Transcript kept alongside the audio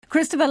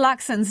Christopher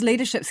Luxon's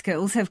leadership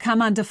skills have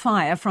come under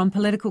fire from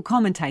political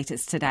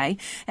commentators today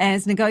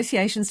as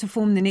negotiations to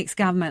form the next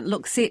government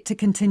look set to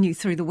continue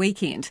through the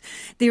weekend.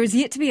 There is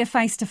yet to be a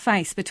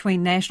face-to-face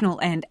between National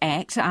and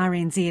ACT.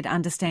 RNZ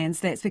understands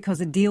that's because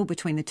a deal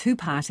between the two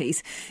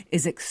parties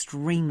is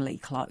extremely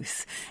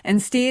close.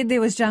 Instead, there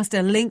was just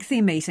a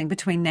lengthy meeting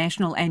between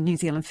National and New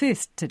Zealand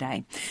First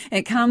today.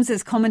 It comes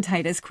as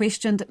commentators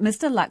questioned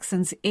Mr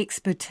Luxon's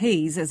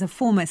expertise as a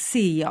former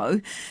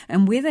CEO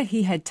and whether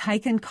he had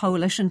taken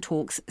coalition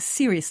talks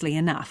seriously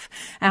enough.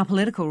 Our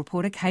political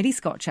reporter Katie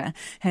Scotcher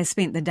has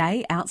spent the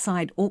day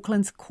outside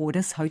Auckland's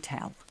Cordis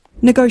Hotel.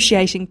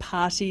 Negotiating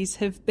parties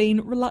have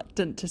been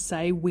reluctant to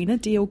say when a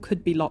deal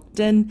could be locked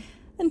in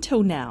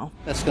until now.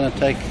 That's going to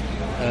take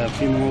a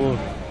few more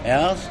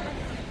hours.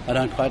 I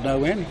don't quite know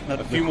when.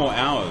 A few more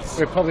hours?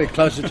 We're probably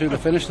closer to the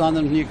finish line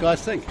than you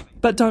guys think.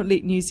 But don't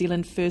let New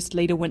Zealand First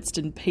leader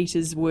Winston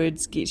Peters'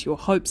 words get your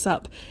hopes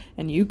up.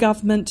 A new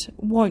government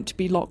won't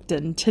be locked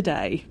in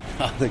today.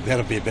 I think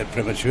that'll be a bit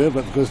premature,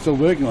 but we're still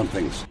working on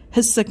things.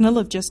 His signal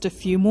of just a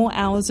few more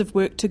hours of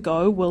work to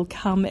go will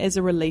come as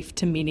a relief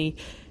to many,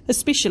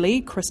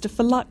 especially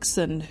Christopher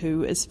Luxon,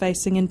 who is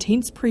facing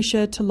intense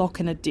pressure to lock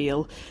in a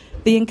deal.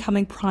 The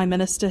incoming Prime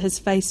Minister has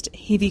faced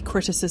heavy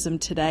criticism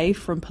today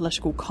from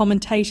political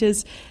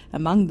commentators,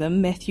 among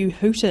them Matthew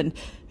Hooton,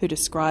 who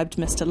described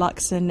Mr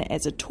Luxon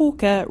as a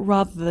talker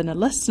rather than a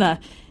listener,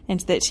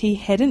 and that he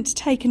hadn't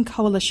taken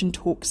coalition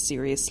talks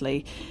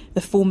seriously.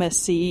 The former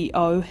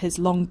CEO has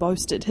long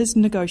boasted his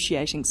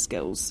negotiating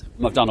skills.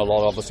 I've done a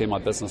lot, obviously, in my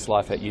business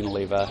life at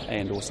Unilever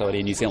and also at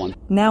Air New Zealand.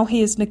 Now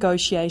he is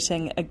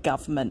negotiating a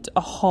government,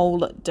 a whole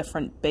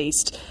different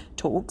beast.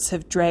 Talks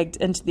have dragged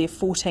into their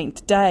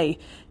 14th day.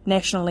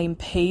 National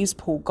MPs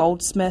Paul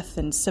Goldsmith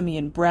and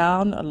Simeon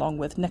Brown, along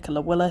with Nicola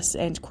Willis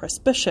and Chris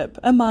Bishop,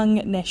 among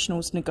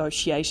National's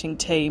negotiating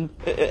team.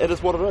 It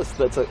is what it is.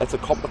 It's a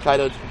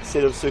complicated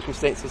set of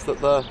circumstances that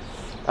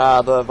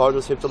the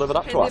voters have delivered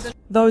up to us.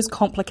 Those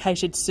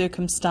complicated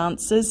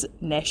circumstances,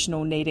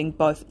 National needing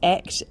both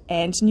ACT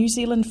and New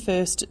Zealand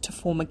First to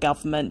form a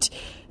government.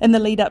 In the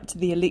lead up to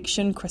the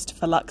election,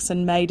 Christopher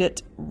Luxon made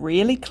it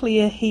really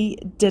clear he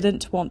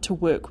didn't want to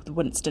work with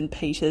Winston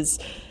Peters.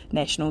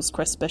 National's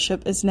Chris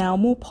Bishop is now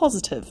more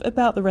positive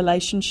about the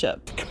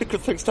relationship.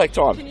 Things take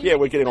time. Yeah,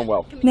 we're getting on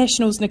well.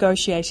 National's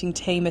negotiating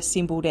team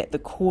assembled at the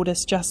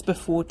Cordis just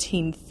before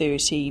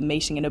 10:30,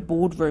 meeting in a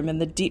boardroom in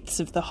the depths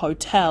of the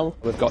hotel.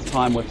 We've got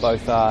time with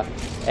both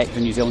ACT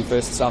and New Zealand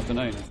First this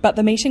afternoon. But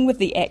the meeting with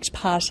the ACT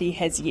party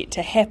has yet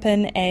to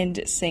happen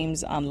and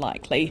seems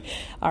unlikely.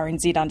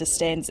 RNZ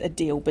understands a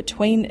deal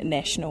between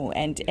National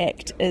and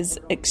ACT is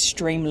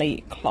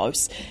extremely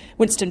close.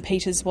 Winston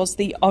Peters was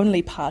the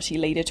only party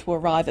leader to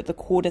arrive at the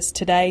Cordis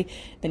today.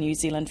 The New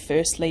Zealand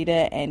First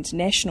leader and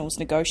National's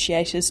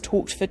negotiators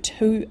talked for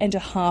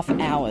 2.5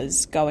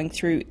 hours, going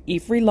through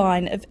every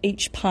line of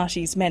each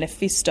party's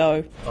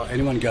manifesto.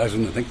 Anyone goes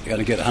in and thinks they're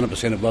going to get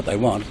 100% of what they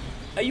want.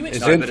 Are you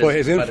Is in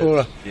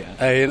for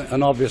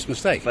an obvious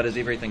mistake. But is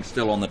everything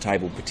still on the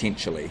table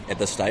potentially at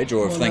this stage,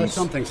 or No,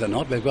 some things are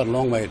not. We've got a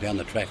long way down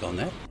the track on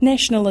that.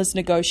 National is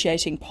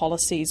negotiating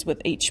policies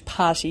with each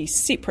party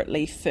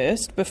separately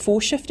first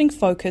before shifting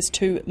focus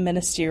to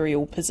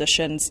ministerial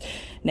positions.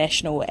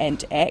 National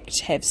and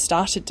ACT have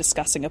started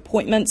discussing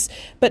appointments,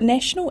 but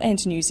National and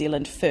New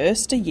Zealand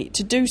First are yet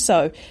to do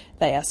so.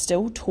 They are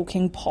still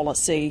talking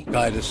policy.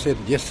 I just said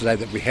yesterday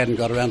that we hadn't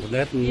got around to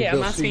that. And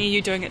I'm asking, are you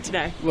doing it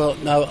today? Well,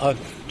 no, I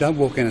don't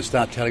walk in and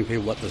start telling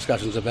people what the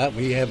discussion's about.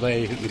 We have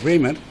an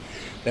agreement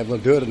that will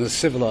do it in a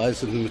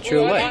civilised and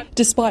mature way.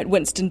 Despite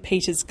Winston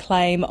Peters'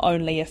 claim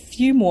only a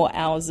few more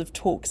hours of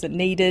talks are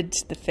needed,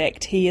 the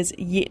fact he is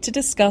yet to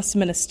discuss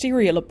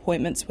ministerial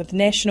appointments with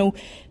National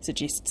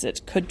suggests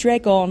it could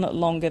drag on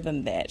longer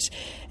than that.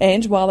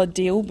 And while a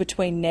deal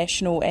between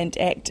National and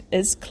ACT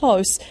is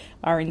close,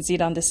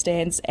 RNZ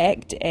understands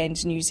ACT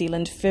and New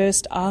Zealand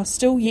First are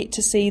still yet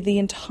to see the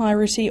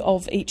entirety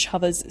of each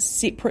other's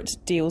separate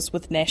deals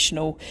with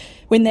National.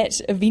 When that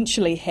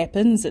eventually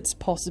happens, it's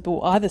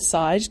possible either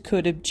side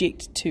could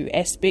object to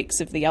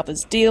aspects of the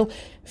other's deal,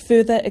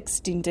 further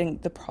extending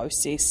the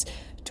process.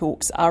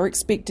 Talks are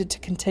expected to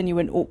continue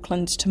in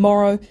Auckland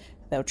tomorrow.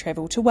 They'll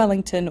travel to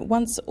Wellington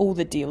once all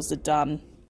the deals are done.